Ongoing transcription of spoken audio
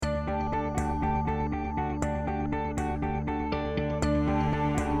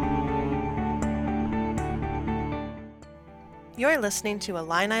You're listening to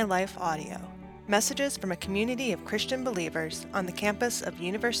Illini Life audio, messages from a community of Christian believers on the campus of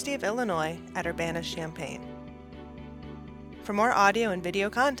University of Illinois at Urbana-Champaign. For more audio and video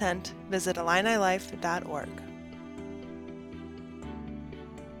content, visit IlliniLife.org.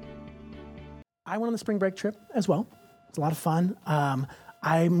 I went on the spring break trip as well. It's a lot of fun.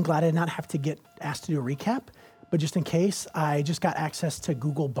 I'm glad I did not have to get asked to do a recap, but just in case, I just got access to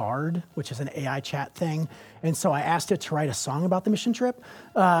Google Bard, which is an AI chat thing. And so I asked it to write a song about the mission trip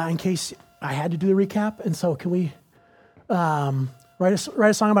in case I had to do the recap. And so can we write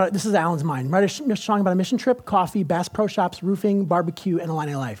a song about it? This is Alan's mind. Write a song about a mission trip, coffee, Bass Pro Shops, roofing, barbecue, and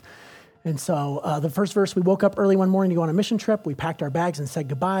Illini Life. And so the first verse, we woke up early one morning to go on a mission trip. We packed our bags and said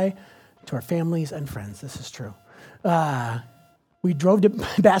goodbye to our families and friends. This is true. We drove to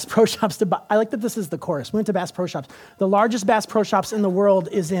Bass Pro Shops to buy. I like that this is the chorus. We went to Bass Pro Shops. The largest Bass Pro Shops in the world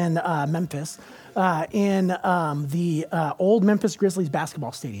is in Memphis, in the old Memphis Grizzlies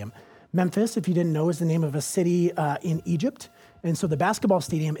basketball stadium. Memphis, if you didn't know, is the name of a city in Egypt. And so the basketball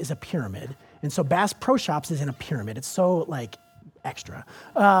stadium is a pyramid. And so Bass Pro Shops is in a pyramid. It's so like extra.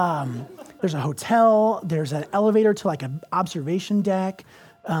 There's a hotel. There's an elevator to like an observation deck.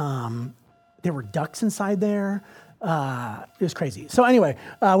 There were ducks inside there. It was crazy. So anyway,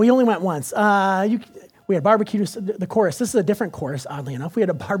 we only went once. We had barbecue, the chorus. This is a different chorus, oddly enough. We had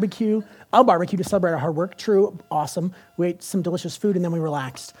a barbecue to celebrate our hard work. True, awesome. We ate some delicious food and then we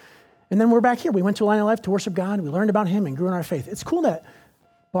relaxed. And then we're back here. We went to Illini Life to worship God. We learned about him and grew in our faith. It's cool that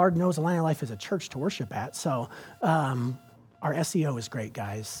Bard knows Illini Life is a church to worship at. So our SEO is great,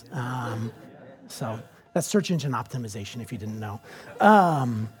 guys. So that's search engine optimization, if you didn't know.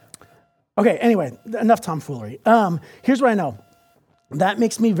 Okay, anyway, enough tomfoolery. Here's what I know. That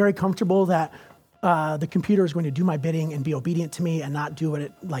makes me very comfortable that the computer is going to do my bidding and be obedient to me and not do what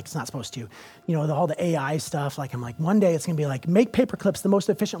it's not supposed to. You know, all the AI stuff, I'm like, one day it's going to be like, make paper clips the most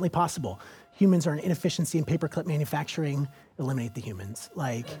efficiently possible. Humans are an inefficiency in paperclip manufacturing, eliminate the humans.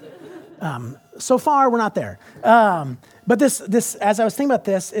 So far, we're not there. But this, as I was thinking about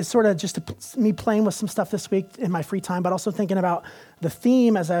this, is sort of just me playing with some stuff this week in my free time, but also thinking about the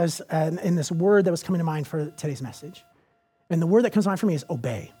theme as I was in this word that was coming to mind for today's message. And the word that comes to mind for me is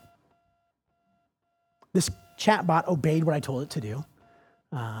obey. This chatbot obeyed what I told it to do.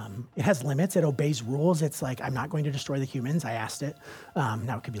 It has limits. It obeys rules. It's like, I'm not going to destroy the humans. I asked it.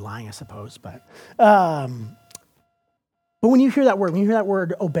 Now it could be lying, I suppose. But when you hear that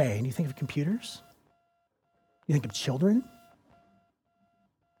word obey, and you think of computers, you think of children,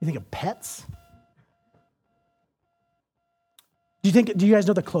 you think of pets. Do you guys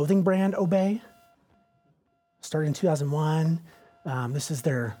know the clothing brand Obey? Started in 2001. This is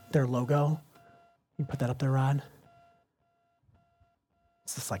their logo. You put that up there, Rod.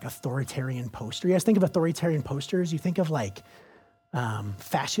 It's this authoritarian poster. You guys think of authoritarian posters, you think of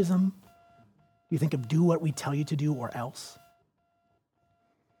fascism. You think of do what we tell you to do or else.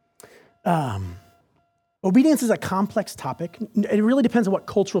 Obedience is a complex topic. It really depends on what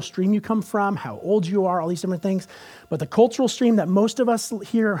cultural stream you come from, how old you are, all these different things. But the cultural stream that most of us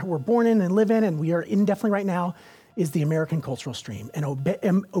here were born in and live in, and we are in definitely right now, is the American cultural stream. And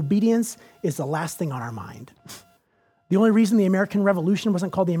obedience is the last thing on our mind. The only reason the American Revolution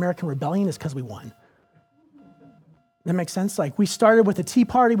wasn't called the American Rebellion is because we won. That makes sense? We started with the Tea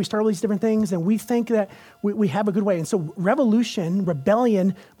Party, we started with these different things, and we think that we have a good way. And so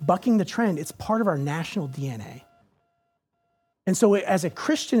rebellion, bucking the trend, it's part of our national DNA. And so as a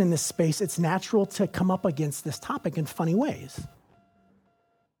Christian in this space, it's natural to come up against this topic in funny ways.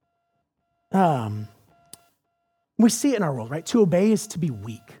 We see it in our world, right? To obey is to be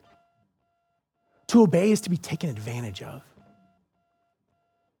weak. To obey is to be taken advantage of.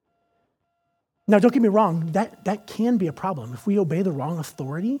 Now, don't get me wrong, that can be a problem. If we obey the wrong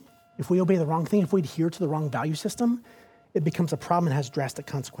authority, if we obey the wrong thing, if we adhere to the wrong value system, it becomes a problem and has drastic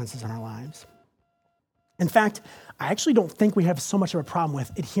consequences in our lives. In fact, I actually don't think we have so much of a problem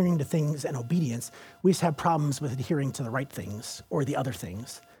with adhering to things and obedience. We just have problems with adhering to the right things or the other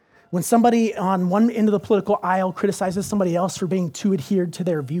things. When somebody on one end of the political aisle criticizes somebody else for being too adhered to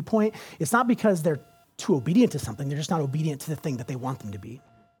their viewpoint, it's not because they're too obedient to something, they're just not obedient to the thing that they want them to be.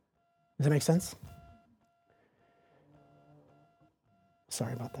 Does that make sense?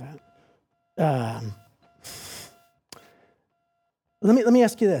 Sorry about that. Let me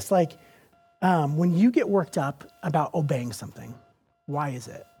ask you this. When you get worked up about obeying something, why is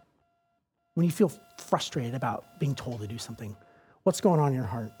it? When you feel frustrated about being told to do something, what's going on in your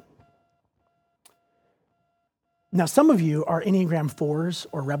heart? Now, some of you are Enneagram 4s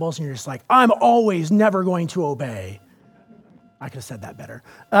or rebels, and you're just like, I'm always never going to obey. I could have said that better.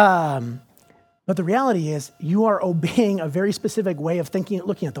 But the reality is you are obeying a very specific way of thinking,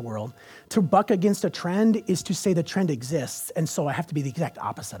 looking at the world. To buck against a trend is to say the trend exists, and so I have to be the exact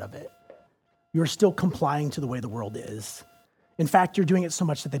opposite of it. You're still complying to the way the world is. In fact, you're doing it so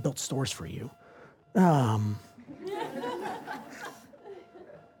much that they built stores for you.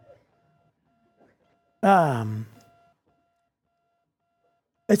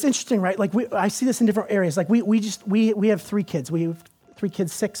 It's interesting, right? Like I see this in different areas. Like we have 3 kids. We have 3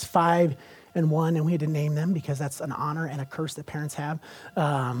 kids, 6, 5, and 1, and we had to name them because that's an honor and a curse that parents have.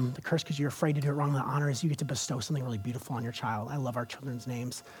 The curse because you're afraid to do it wrong. The honor is you get to bestow something really beautiful on your child. I love our children's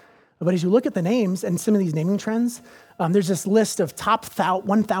names. But as you look at the names and some of these naming trends, there's this list of top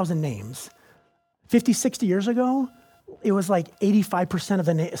 1,000 names. 50, 60 years ago, it was like 85% of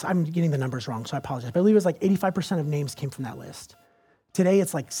the names. I'm getting the numbers wrong, so I apologize. But I believe it was like 85% of names came from that list. Today,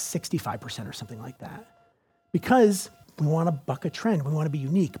 it's like 65% or something like that. Because we want to buck a trend. We want to be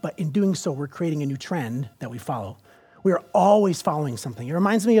unique. But in doing so, we're creating a new trend that we follow. We are always following something. It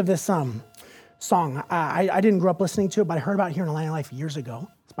reminds me of this song. I didn't grow up listening to it, but I heard about it here in Illini Life years ago.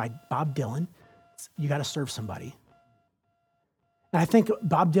 It's by Bob Dylan. You Got to Serve Somebody. And I think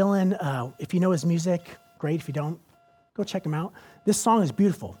Bob Dylan, if you know his music, great. If you don't, go check him out. This song is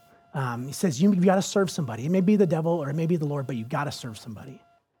beautiful. He says, you got to serve somebody. It may be the devil or it may be the Lord, but you got to serve somebody.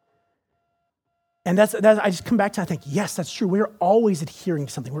 And that's I just come back to, I think, yes, that's true. We're always adhering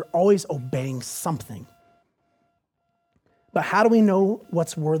to something. We're always obeying something. But how do we know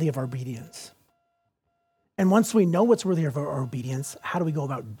what's worthy of our obedience? And once we know what's worthy of our obedience, how do we go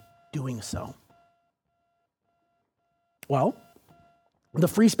about doing so? Well, the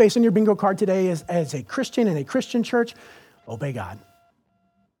free space on your bingo card today is, as a Christian in a Christian church, obey God.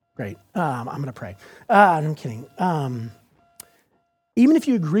 Great. I'm going to pray. I'm kidding. Even if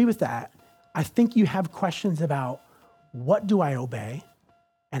you agree with that, I think you have questions about what do I obey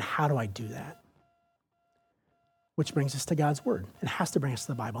and how do I do that? Which brings us to God's word. It has to bring us to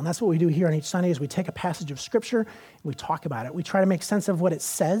the Bible. And that's what we do here on each Sunday is we take a passage of scripture and we talk about it. We try to make sense of what it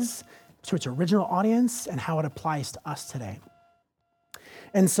says to its original audience and how it applies to us today.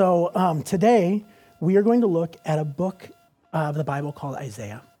 And so today we are going to look at a book of the Bible called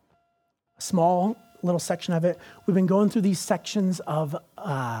Isaiah. A small little section of it. We've been going through these sections of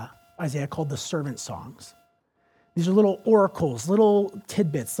Isaiah called the servant songs. These are little oracles, little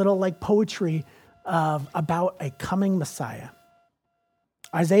tidbits, little like poetry about a coming Messiah.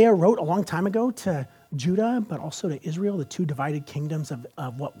 Isaiah wrote a long time ago to Judah, but also to Israel, the 2 divided kingdoms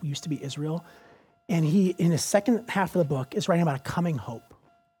of what used to be Israel. And he, in his second half of the book, is writing about a coming hope.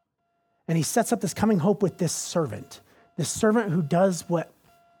 And he sets up this coming hope with this servant who does what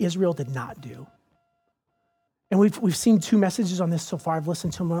Israel did not do. And we've seen 2 messages on this so far. I've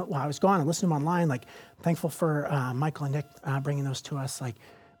listened to them while I was gone. I listened to them online. Like, I'm thankful for Michael and Nick bringing those to us.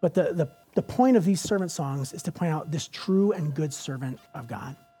 But the point of these servant songs is to point out this true and good servant of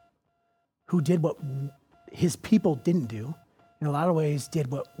God who did what his people didn't do. In a lot of ways, did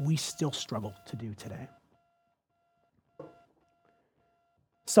what we still struggle to do today.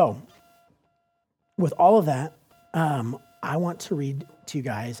 So, with all of that, I want to read to you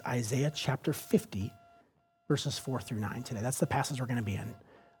guys Isaiah chapter 50, verses 4 through 9 today. That's the passage we're going to be in.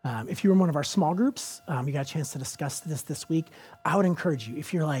 If you were in one of our small groups, you got a chance to discuss this week, I would encourage you,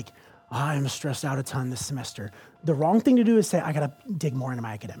 if you're like, I'm stressed out a ton this semester, the wrong thing to do is say, I got to dig more into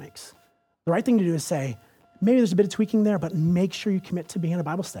my academics. The right thing to do is say, maybe there's a bit of tweaking there, but make sure you commit to being in a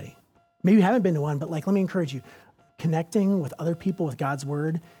Bible study. Maybe you haven't been to one, but let me encourage you. Connecting with other people with God's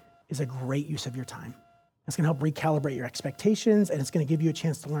word is a great use of your time. It's going to help recalibrate your expectations, and it's going to give you a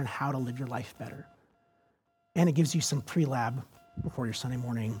chance to learn how to live your life better. And it gives you some pre-lab before your Sunday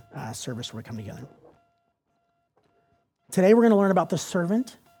morning service where we come together. Today, we're going to learn about the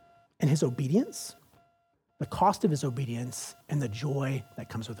servant and his obedience, the cost of his obedience, and the joy that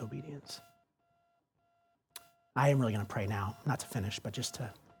comes with obedience. I am really going to pray now, not to finish, but just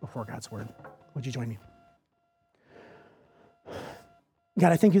before God's word. Would you join me?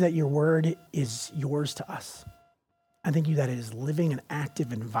 God, I thank you that your word is yours to us. I thank you that it is living and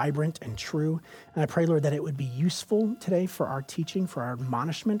active and vibrant and true. And I pray, Lord, that it would be useful today for our teaching, for our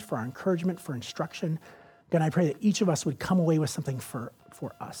admonishment, for our encouragement, for instruction. God, I pray that each of us would come away with something for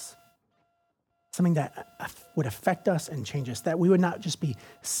us, something that would affect us and change us, that we would not just be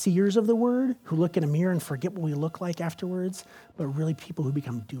seers of the word who look in a mirror and forget what we look like afterwards, but really people who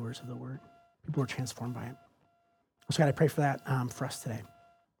become doers of the word, people who are transformed by it. So God, I pray for that for us today.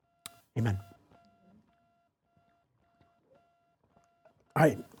 Amen. All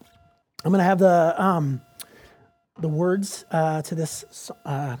right, I'm going to have the words to this,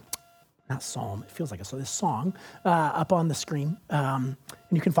 not not psalm, it feels like this song up on the screen. And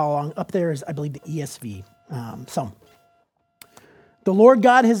you can follow along. Up there is, I believe, the ESV. So, the Lord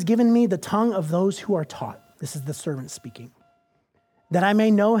God has given me the tongue of those who are taught. This is the servant speaking. That I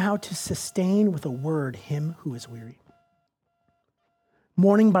may know how to sustain with a word him who is weary.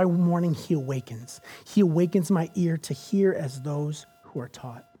 Morning by morning he awakens. He awakens my ear to hear as those who are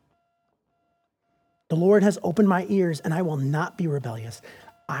taught. The Lord has opened my ears, and I will not be rebellious.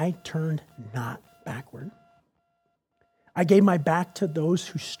 I turned not backward. I gave my back to those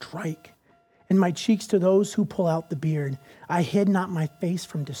who strike, and my cheeks to those who pull out the beard. I hid not my face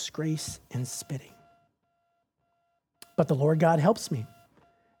from disgrace and spitting. But the Lord God helps me.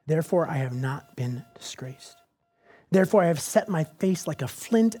 Therefore, I have not been disgraced. Therefore, I have set my face like a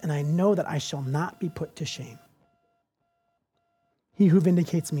flint, and I know that I shall not be put to shame. He who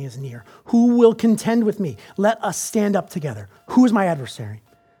vindicates me is near. Who will contend with me? Let us stand up together. Who is my adversary?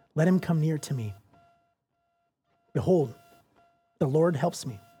 Let him come near to me. Behold, the Lord helps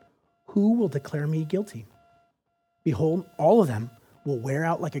me. Who will declare me guilty? Behold, all of them will wear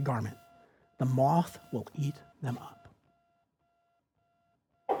out like a garment. The moth will eat them up.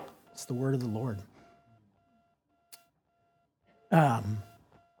 It's the word of the Lord.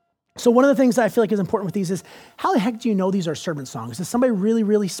 So one of the things that I feel like is important with these is, how the heck do you know these are servant songs? Is somebody really,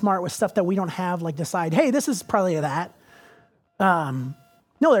 really smart with stuff that we don't have, like decide, hey, this is probably that?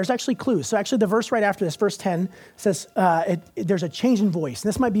 No, there's actually clues. So actually the verse right after this, verse 10, says there's a change in voice. And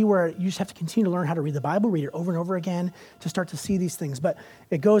this might be where you just have to continue to learn how to read the Bible, read it over and over again to start to see these things. But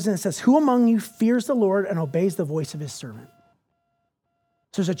it goes and it says, who among you fears the Lord and obeys the voice of his servant?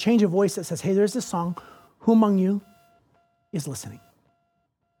 So there's a change of voice that says, hey, there's this song. Who among you is listening?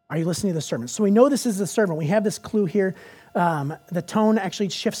 Are you listening to the servant? So we know this is the servant. We have this clue here. The tone actually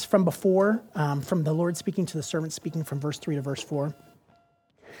shifts from before, from the Lord speaking to the servant speaking, from verse 3 to verse 4.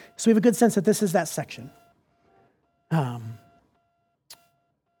 So we have a good sense that this is that section.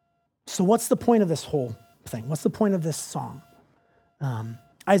 So what's the point of this whole thing? What's the point of this song?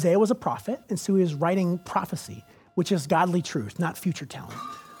 Isaiah was a prophet, and so he was writing prophecy, which is godly truth, not future telling.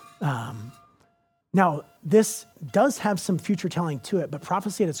 Now, this does have some future telling to it, but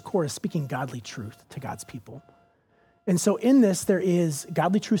prophecy at its core is speaking godly truth to God's people. And so in this, there is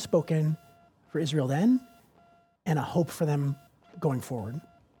godly truth spoken for Israel then, and a hope for them going forward.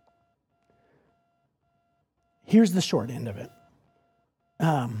 Here's the short end of it.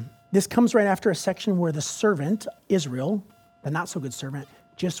 This comes right after a section where the servant, Israel, the not so good servant,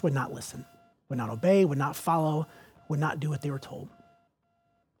 just would not listen, would not obey, would not follow, would not do what they were told.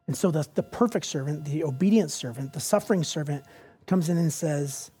 And so the perfect servant, the obedient servant, the suffering servant comes in and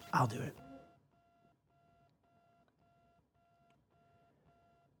says, I'll do it.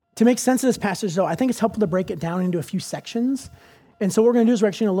 To make sense of this passage, though, I think it's helpful to break it down into a few sections. And so what we're going to do is we're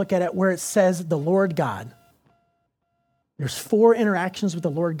actually going to look at it where it says the Lord God. There's 4 interactions with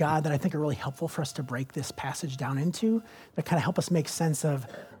the Lord God that I think are really helpful for us to break this passage down into, that kind of help us make sense of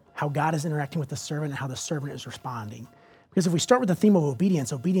how God is interacting with the servant and how the servant is responding. Because if we start with the theme of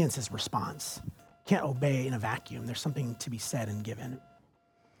obedience, obedience is response. You can't obey in a vacuum. There's something to be said and given.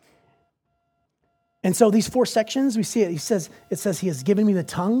 And so these 4 sections, we see it. It says, he has given me the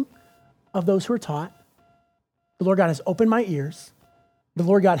tongue of those who are taught. The Lord God has opened my ears. The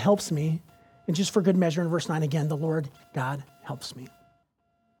Lord God helps me. And just for good measure, in verse 9 again, the Lord God helps me.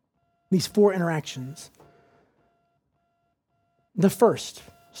 These 4 interactions. The first,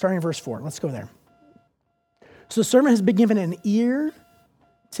 starting in verse 4, let's go there. So the servant has been given an ear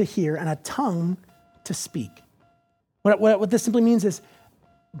to hear and a tongue to speak. What this simply means is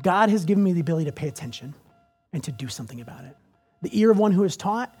God has given me the ability to pay attention and to do something about it. The ear of one who is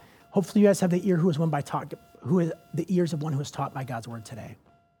taught. Hopefully you guys have the ear the ears of one who is taught by God's word today.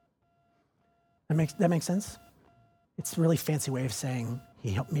 That makes sense? It's a really fancy way of saying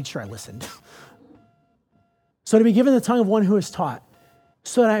he made sure I listened. So to be given the tongue of one who is taught,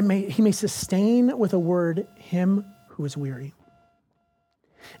 so that he may sustain with a word him who is weary.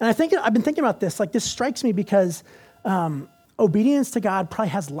 And I've been thinking about this, like this strikes me because obedience to God probably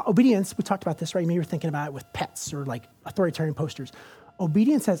has, obedience, we talked about this, right? Maybe you're thinking about it with pets or like authoritarian posters.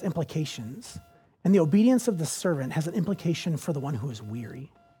 Obedience has implications, and the obedience of the servant has an implication for the one who is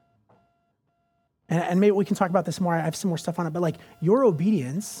weary. And maybe we can talk about this more. I have some more stuff on it, but like your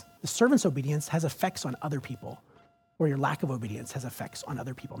obedience, the servant's obedience has effects on other people, or your lack of obedience has effects on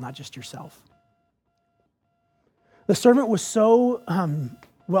other people, not just yourself. The servant was so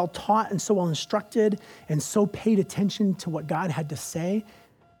well taught and so well instructed and so paid attention to what God had to say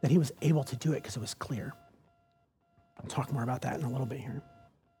that he was able to do it because it was clear. I'll talk more about that in a little bit here.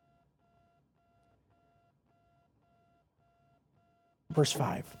 Verse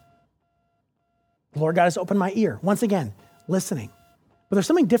 5. The Lord God has opened my ear. Once again, listening. But there's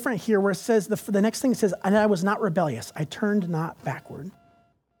something different here where it says, the next thing it says, and I was not rebellious. I turned not backward.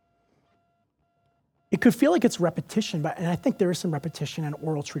 It could feel like it's repetition, and I think there is some repetition in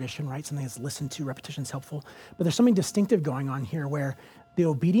oral tradition, right? Something that's listened to, repetition is helpful. But there's something distinctive going on here where the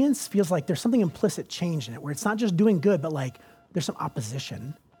obedience feels like there's something implicit change in it, where it's not just doing good, but like there's some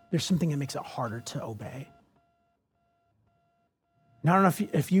opposition. There's something that makes it harder to obey. Now, I don't know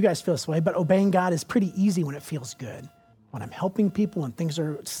if you guys feel this way, but obeying God is pretty easy when it feels good. When I'm helping people and things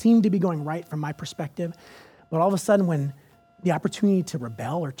seem to be going right from my perspective. But all of a sudden, when the opportunity to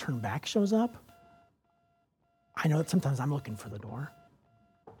rebel or turn back shows up, I know that sometimes I'm looking for the door.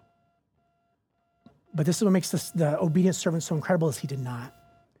 But this is what makes the obedient servant so incredible is he did not.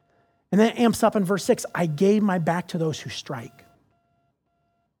 And then it amps up in verse 6, I gave my back to those who strike.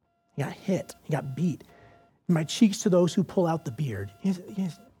 He got hit, he got beat. My cheeks to those who pull out the beard. You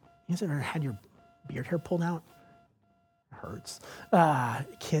guys ever had your beard hair pulled out? It hurts.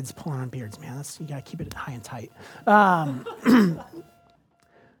 Kids pulling on beards, man. You gotta keep it high and tight.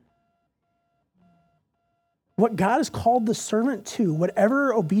 What God has called the servant to,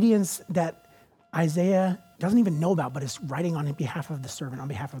 whatever obedience that Isaiah doesn't even know about, but is writing on behalf of the servant, on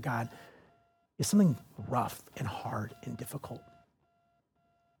behalf of God, is something rough and hard and difficult.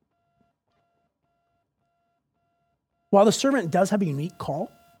 While the servant does have a unique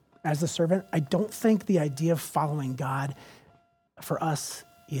call as the servant, I don't think the idea of following God for us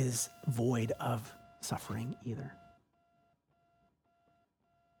is void of suffering either.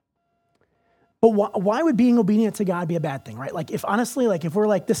 But why would being obedient to God be a bad thing, right? Like if we're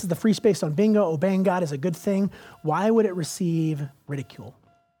like, this is the free space on bingo, obeying God is a good thing, why would it receive ridicule?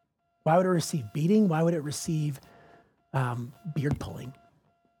 Why would it receive beating? Why would it receive beard pulling?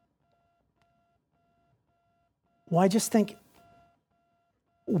 Well, I just think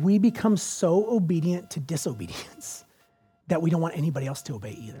we become so obedient to disobedience that we don't want anybody else to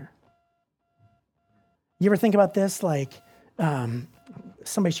obey either. You ever think about this? Like,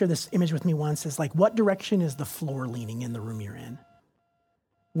 somebody shared this image with me once. It's like, what direction is the floor leaning in the room you're in?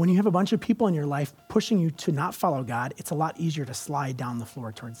 When you have a bunch of people in your life pushing you to not follow God, it's a lot easier to slide down the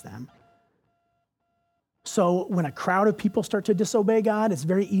floor towards them. So when a crowd of people start to disobey God, it's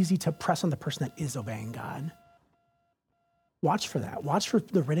very easy to press on the person that is obeying God. Watch for that. Watch for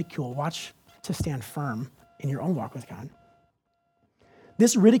the ridicule. Watch to stand firm in your own walk with God.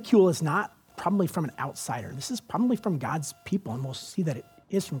 This ridicule is not probably from an outsider. This is probably from God's people, and we'll see that it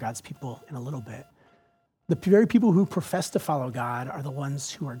is from God's people in a little bit. The very people who profess to follow God are the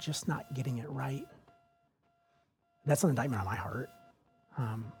ones who are just not getting it right. That's an indictment on my heart.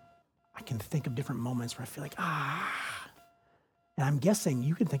 I can think of different moments where I feel like, and I'm guessing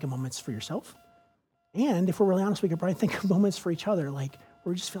you can think of moments for yourself. And if we're really honest, we could probably think of moments for each other, like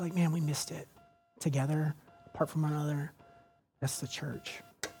where we just feel like, man, we missed it together, apart from one another. That's the church.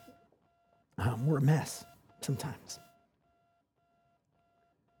 We're a mess sometimes.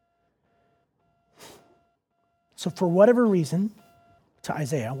 So for whatever reason, to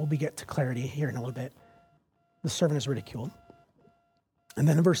Isaiah, we'll get to clarity here in a little bit, the servant is ridiculed. And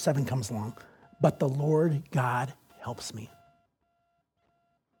then verse 7 comes along, but the Lord God helps me.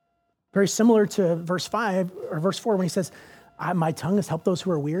 Very similar to verse 5 or verse 4 when he says, my tongue has helped those who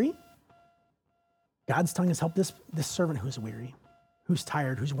are weary. God's tongue has helped this servant who's weary, who's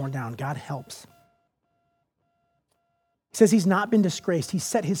tired, who's worn down. God helps. He says he's not been disgraced. He's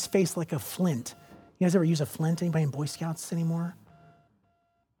set his face like a flint. You guys ever use a flint? Anybody in Boy Scouts anymore?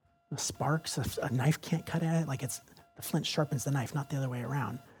 The sparks, a knife can't cut at it. Like the flint sharpens the knife, not the other way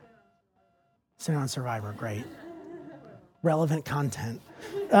around. Sinner on Survivor, great. Relevant content.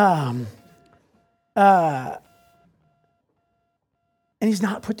 And he's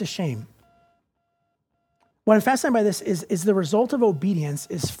not put to shame. What I'm fascinated by this is the result of obedience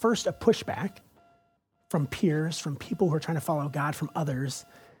is first a pushback from peers, from people who are trying to follow God, from others,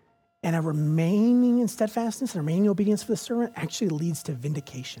 and a remaining in steadfastness and remaining obedience for the servant actually leads to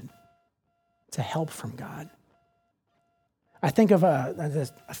vindication, to help from God. I think of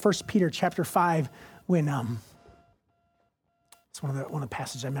 1 Peter chapter 5 when it's one of the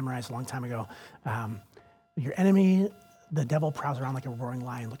passages I memorized a long time ago. Your enemy, the devil, prowls around like a roaring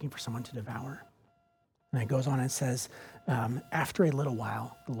lion looking for someone to devour. And it goes on and says, after a little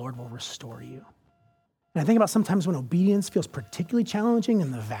while, the Lord will restore you. And I think about sometimes when obedience feels particularly challenging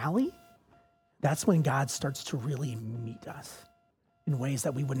in the valley, that's when God starts to really meet us in ways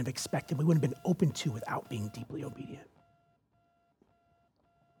that we wouldn't have expected, we wouldn't have been open to without being deeply obedient.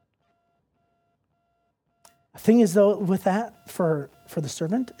 The thing is, though, with that, for the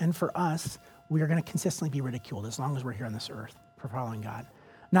servant and for us, we are going to consistently be ridiculed as long as we're here on this earth for following God.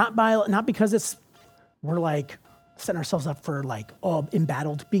 Not because it's we're like setting ourselves up for like, oh,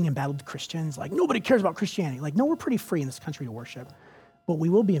 being embattled Christians. Like nobody cares about Christianity. Like, no, we're pretty free in this country to worship. But we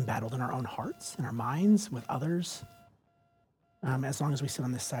will be embattled in our own hearts, in our minds, with others, as long as we sit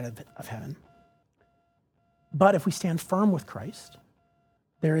on this side of heaven. But if we stand firm with Christ,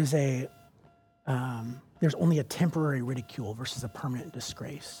 there's only a temporary ridicule versus a permanent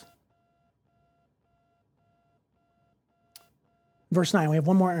disgrace. Verse 9, we have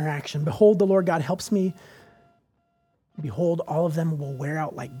one more interaction. Behold, the Lord God helps me. Behold, all of them will wear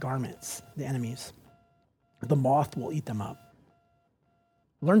out like garments, the enemies. The moth will eat them up.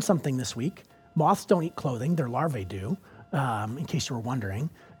 Learn something this week. Moths don't eat clothing, their larvae do, in case you were wondering.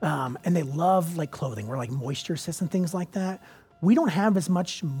 And they love like clothing. We're like moisture cysts and things like that. We don't have as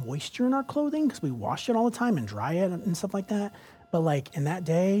much moisture in our clothing because we wash it all the time and dry it and stuff like that. But like in that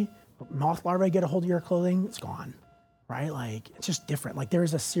day, moth larvae get a hold of your clothing, it's gone, right? Like it's just different. Like there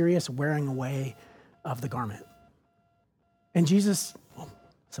is a serious wearing away of the garment. And Jesus, well,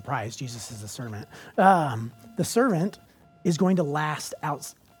 surprise, Jesus is the servant. The servant is going to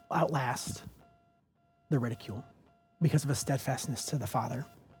outlast the ridicule because of his steadfastness to the Father.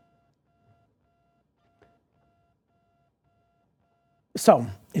 So,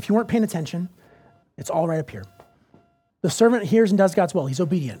 if you weren't paying attention, it's all right up here. The servant hears and does God's will. He's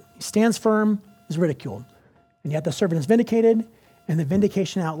obedient. He stands firm, is ridiculed. And yet the servant is vindicated, and the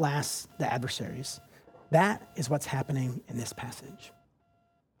vindication outlasts the adversaries. That is what's happening in this passage.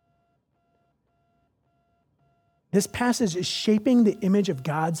 This passage is shaping the image of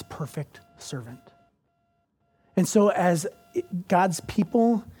God's perfect servant. And so as God's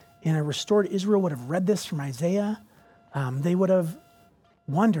people in a restored Israel would have read this from Isaiah, they would have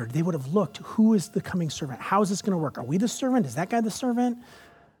wondered, they would have looked, who is the coming servant? How is this going to work? Are we the servant? Is that guy the servant?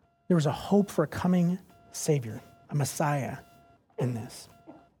 There was a hope for a coming Savior, a Messiah in this.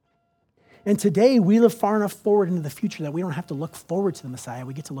 And today we live far enough forward into the future that we don't have to look forward to the Messiah.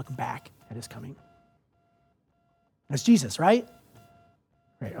 We get to look back at his coming. That's Jesus, right?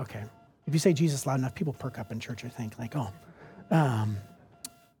 Right, okay. If you say Jesus loud enough, people perk up in church, I think, like, oh.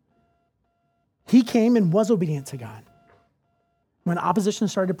 He came and was obedient to God. When opposition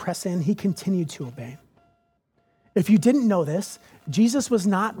started to press in, he continued to obey. If you didn't know this, Jesus was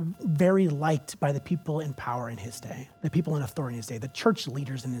not very liked by the people in power in his day, the people in authority in his day, the church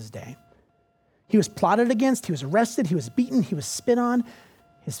leaders in his day. He was plotted against, he was arrested, he was beaten, he was spit on,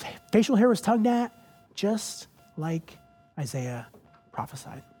 his facial hair was tugged at, just like Isaiah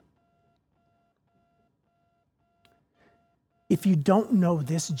prophesied. If you don't know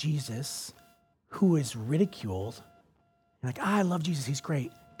this Jesus who is ridiculed, you're like, I love Jesus, he's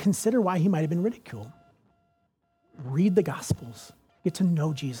great. Consider why he might have been ridiculed. Read the Gospels. Get to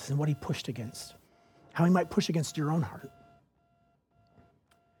know Jesus and what he pushed against, how he might push against your own heart.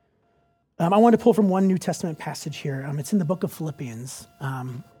 I want to pull from one New Testament passage here. It's in the book of Philippians,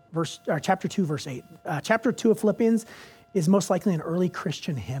 chapter 2, verse 8. Chapter 2 of Philippians is most likely an early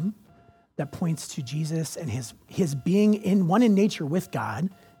Christian hymn that points to Jesus and his being in one in nature with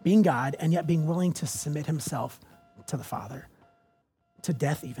God, being God, and yet being willing to submit himself to the Father, to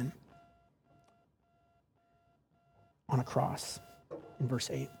death even, on a cross in verse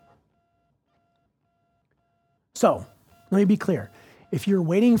 8. So, let me be clear. If you're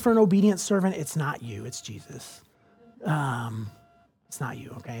waiting for an obedient servant, it's not you, it's Jesus. It's not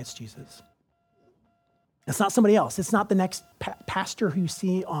you, okay? It's Jesus. It's not somebody else. It's not the next pastor who you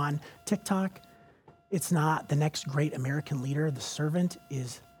see on TikTok. It's not the next great American leader. The servant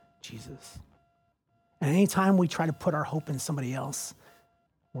is Jesus. And anytime we try to put our hope in somebody else,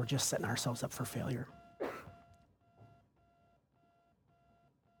 we're just setting ourselves up for failure.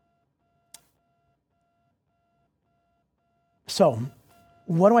 So,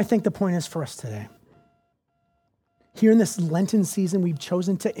 what do I think the point is for us today? Here in this Lenten season, we've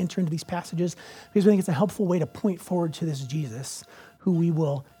chosen to enter into these passages because we think it's a helpful way to point forward to this Jesus who we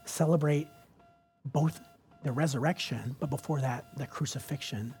will celebrate both the resurrection, but before that, the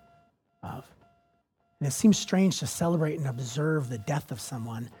crucifixion of. And it seems strange to celebrate and observe the death of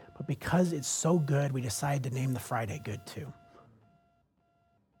someone, but because it's so good, we decided to name the Friday good too.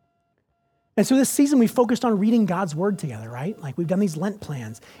 And so this season, we focused on reading God's word together, right? Like we've done these Lent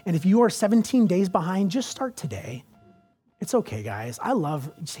plans. And if you are 17 days behind, just start today. It's okay, guys. I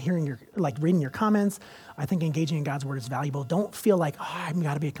love hearing reading your comments. I think engaging in God's word is valuable. Don't feel like, I've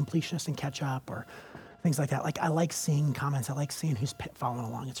got to be a completionist and catch up or things like that. Like I like seeing comments. I like seeing who's following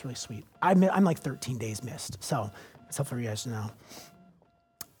along. It's really sweet. I'm like 13 days missed. So it's helpful for you guys to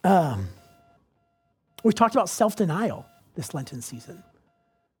know. We've talked about self-denial this Lenten season.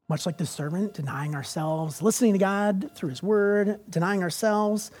 Much like the servant, denying ourselves, listening to God through his word, denying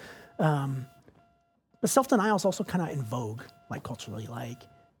ourselves, But self-denial is also kind of in vogue, like culturally, like,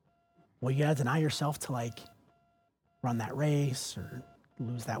 well, you gotta deny yourself to like run that race or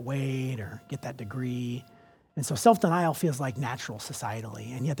lose that weight or get that degree. And so self-denial feels like natural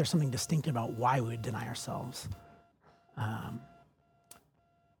societally, and yet there's something distinct about why we would deny ourselves. And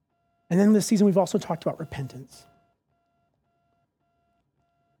then this season, we've also talked about repentance.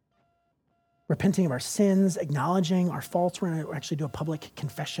 Repenting of our sins, acknowledging our faults. We're going to actually do a public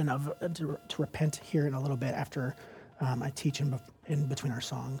confession to repent here in a little bit after I teach in between our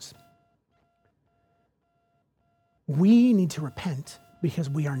songs. We need to repent because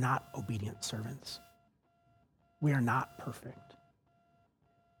we are not obedient servants. We are not perfect.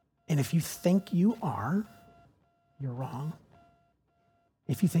 And if you think you are, you're wrong.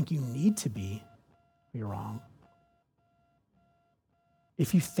 If you think you need to be, you're wrong.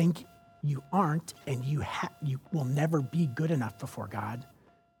 If you think you aren't and you will never be good enough before God,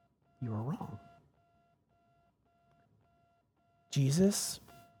 you are wrong. Jesus,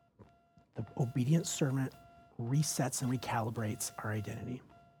 the obedient servant, resets and recalibrates our identity.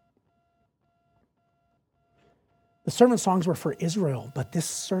 The servant songs were for Israel, but this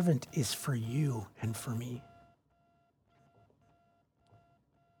servant is for you and for me.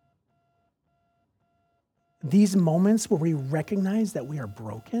 These moments where we recognize that we are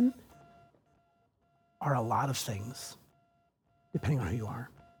broken are a lot of things, depending on who you are.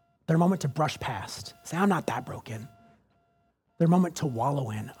 They're a moment to brush past, say, I'm not that broken. They're a moment to wallow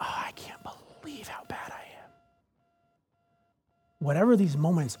in, I can't believe how bad I am. Whatever these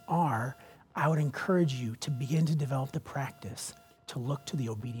moments are, I would encourage you to begin to develop the practice to look to the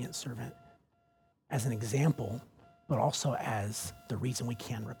obedient servant as an example, but also as the reason we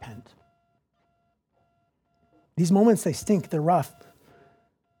can repent. These moments, they stink, they're rough,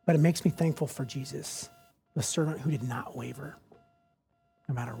 but it makes me thankful for Jesus, the servant who did not waver,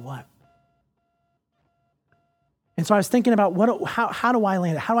 no matter what. And so I was thinking about how do I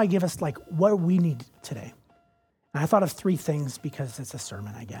land it? How do I give us what do we need today? And I thought of three things because it's a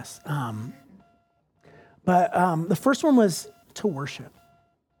sermon, I guess. But the first one was to worship.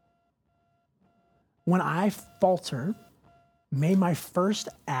 When I falter, may my first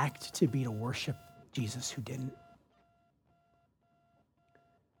act to be to worship Jesus who didn't.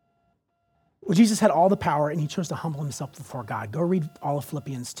 Well, Jesus had all the power and he chose to humble himself before God. Go read all of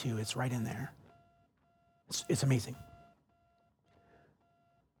Philippians 2. It's right in there. It's amazing.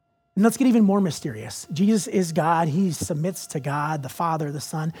 And let's get even more mysterious. Jesus is God. He submits to God, the Father, the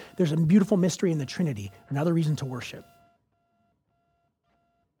Son. There's a beautiful mystery in the Trinity, another reason to worship.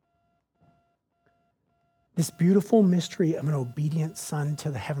 This beautiful mystery of an obedient Son to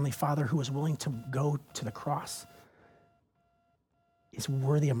the Heavenly Father who was willing to go to the cross is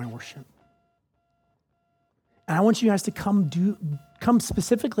worthy of my worship. And I want you guys to come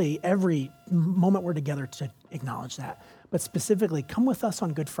specifically every moment we're together to acknowledge that. But specifically, come with us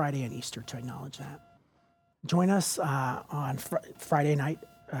on Good Friday and Easter to acknowledge that. Join us on Friday night,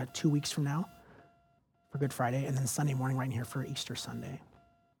 2 weeks from now, for Good Friday, and then Sunday morning right in here for Easter Sunday.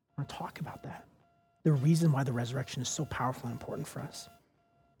 We're going to talk about that. The reason why the resurrection is so powerful and important for us.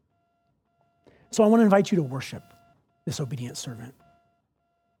 So I want to invite you to worship this obedient servant.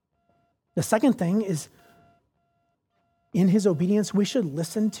 The second thing is, in his obedience, we should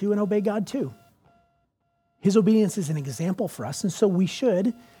listen to and obey God too. His obedience is an example for us, and so we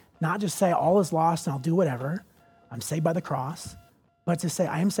should not just say all is lost and I'll do whatever, I'm saved by the cross, but to say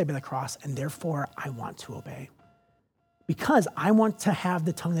I am saved by the cross and therefore I want to obey. Because I want to have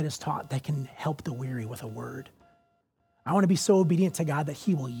the tongue that is taught that can help the weary with a word. I want to be so obedient to God that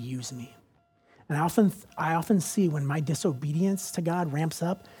he will use me. And I often see when my disobedience to God ramps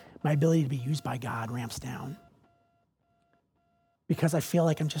up, my ability to be used by God ramps down. Because I feel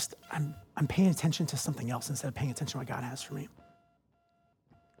like I'm paying attention to something else instead of paying attention to what God has for me.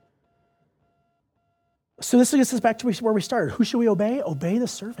 So this gets us back to where we started. Who should we obey? Obey the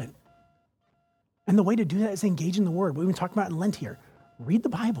servant. And the way to do that is engage in the word. We've been talking about in Lent here. Read the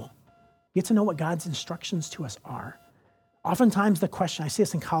Bible. Get to know what God's instructions to us are. Oftentimes the question, I see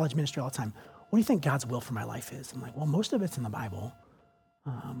this in college ministry all the time, what do you think God's will for my life is? I'm like, well, most of it's in the Bible.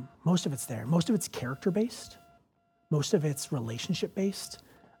 Most of it's there. Most of it's character-based. Most of it's relationship-based.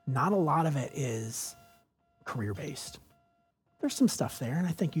 Not a lot of it is career-based. There's some stuff there, and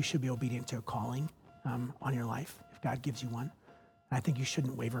I think you should be obedient to a calling on your life if God gives you one. And I think you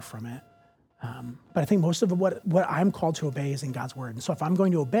shouldn't waver from it. But I think most of what I'm called to obey is in God's word. And so if I'm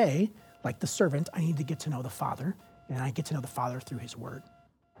going to obey, like the servant, I need to get to know the Father, and I get to know the Father through his word.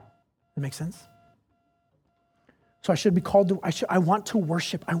 That make sense? So I should be called to, I want to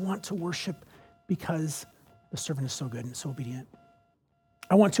worship. I want to worship because the servant is so good and so obedient.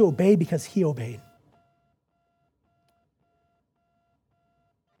 I want to obey because he obeyed.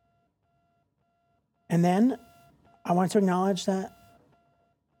 And then I want to acknowledge that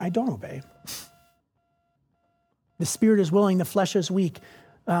I don't obey. The spirit is willing, the flesh is weak.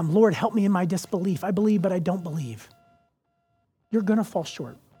 Lord, help me in my disbelief. I believe, but I don't believe. You're going to fall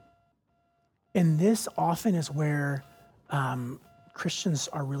short. And this often is where Christians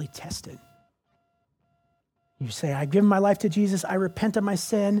are really tested. You say, I give my life to Jesus, I repent of my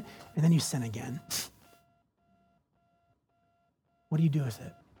sin, and then you sin again. What do you do with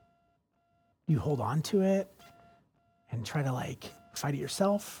it? Do you hold on to it and try to fight it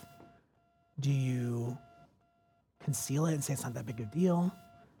yourself? Do you conceal it and say it's not that big a deal?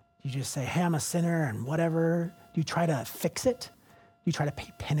 Do you just say, hey, I'm a sinner and whatever? Do you try to fix it? Do you try to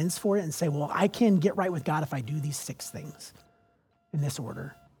pay penance for it and say, well, I can get right with God if I do these 6 things in this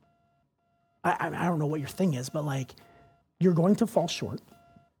order? I don't know what your thing is, but you're going to fall short.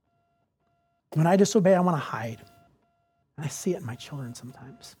 When I disobey, I want to hide. And I see it in my children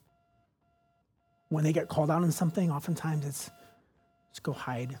sometimes. When they get called out on something, oftentimes it's, just go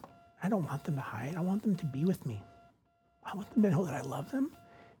hide. I don't want them to hide. I want them to be with me. I want them to know that I love them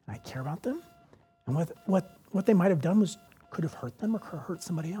and I care about them. And what they might have done could have hurt them or could have hurt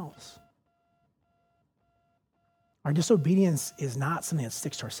somebody else. Our disobedience is not something that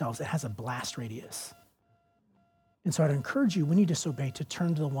sticks to ourselves. It has a blast radius. And so I'd encourage you, when you disobey, to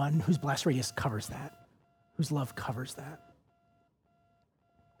turn to the one whose blast radius covers that, whose love covers that.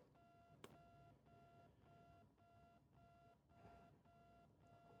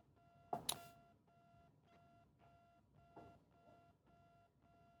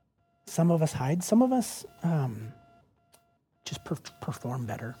 Some of us hide. Some of us just perform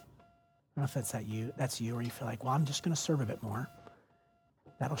better. I don't know if that's you, or you feel like, well, I'm just going to serve a bit more.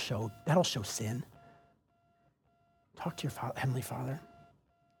 That'll show sin. Talk to your Heavenly Father.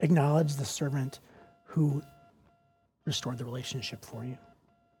 Acknowledge the servant who restored the relationship for you.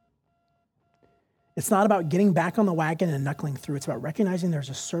 It's not about getting back on the wagon and knuckling through. It's about recognizing there's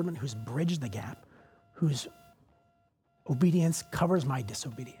a servant who's bridged the gap, whose obedience covers my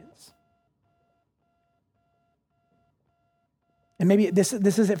disobedience. And maybe this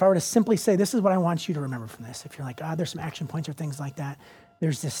is, if I were to simply say, this is what I want you to remember from this. If you're like, there's some action points or things like that.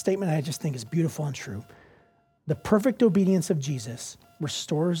 There's this statement that I just think is beautiful and true. The perfect obedience of Jesus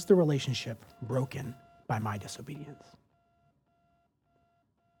restores the relationship broken by my disobedience.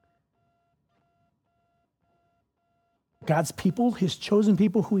 God's people, his chosen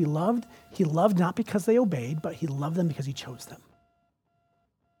people who he loved not because they obeyed, but he loved them because he chose them.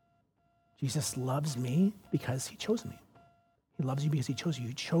 Jesus loves me because he chose me. He loves you because he chose you.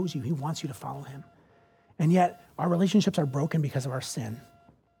 He chose you. He wants you to follow him. And yet, our relationships are broken because of our sin.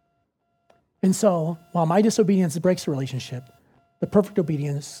 And so, while my disobedience breaks the relationship, the perfect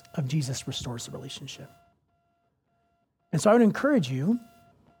obedience of Jesus restores the relationship. And so I would encourage you,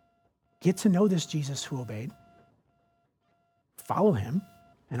 get to know this Jesus who obeyed. Follow him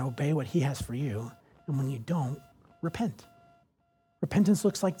and obey what he has for you. And when you don't, repent. Repentance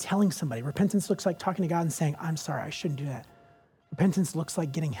looks like telling somebody. Repentance looks like talking to God and saying, I'm sorry, I shouldn't do that. Repentance looks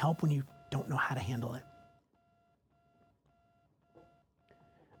like getting help when you don't know how to handle it.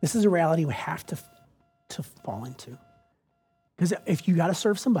 This is a reality we have to fall into. Because if you got to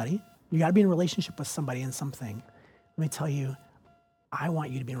serve somebody, you got to be in a relationship with somebody in something. Let me tell you, I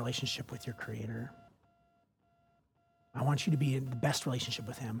want you to be in a relationship with your Creator. I want you to be in the best relationship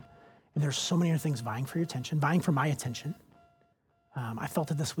with him. And there's so many other things vying for your attention, vying for my attention. I felt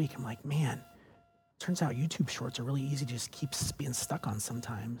it this week. I'm like, man, turns out YouTube shorts are really easy to just keep being stuck on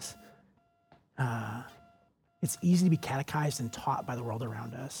sometimes. It's easy to be catechized and taught by the world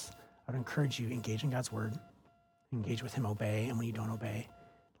around us. I would encourage you, engage in God's word, engage with him, obey, and when you don't obey,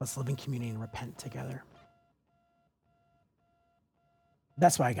 let's live in community and repent together.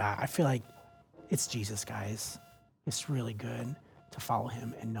 That's what I got. I feel like it's Jesus, guys. It's really good to follow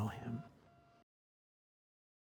him and know him.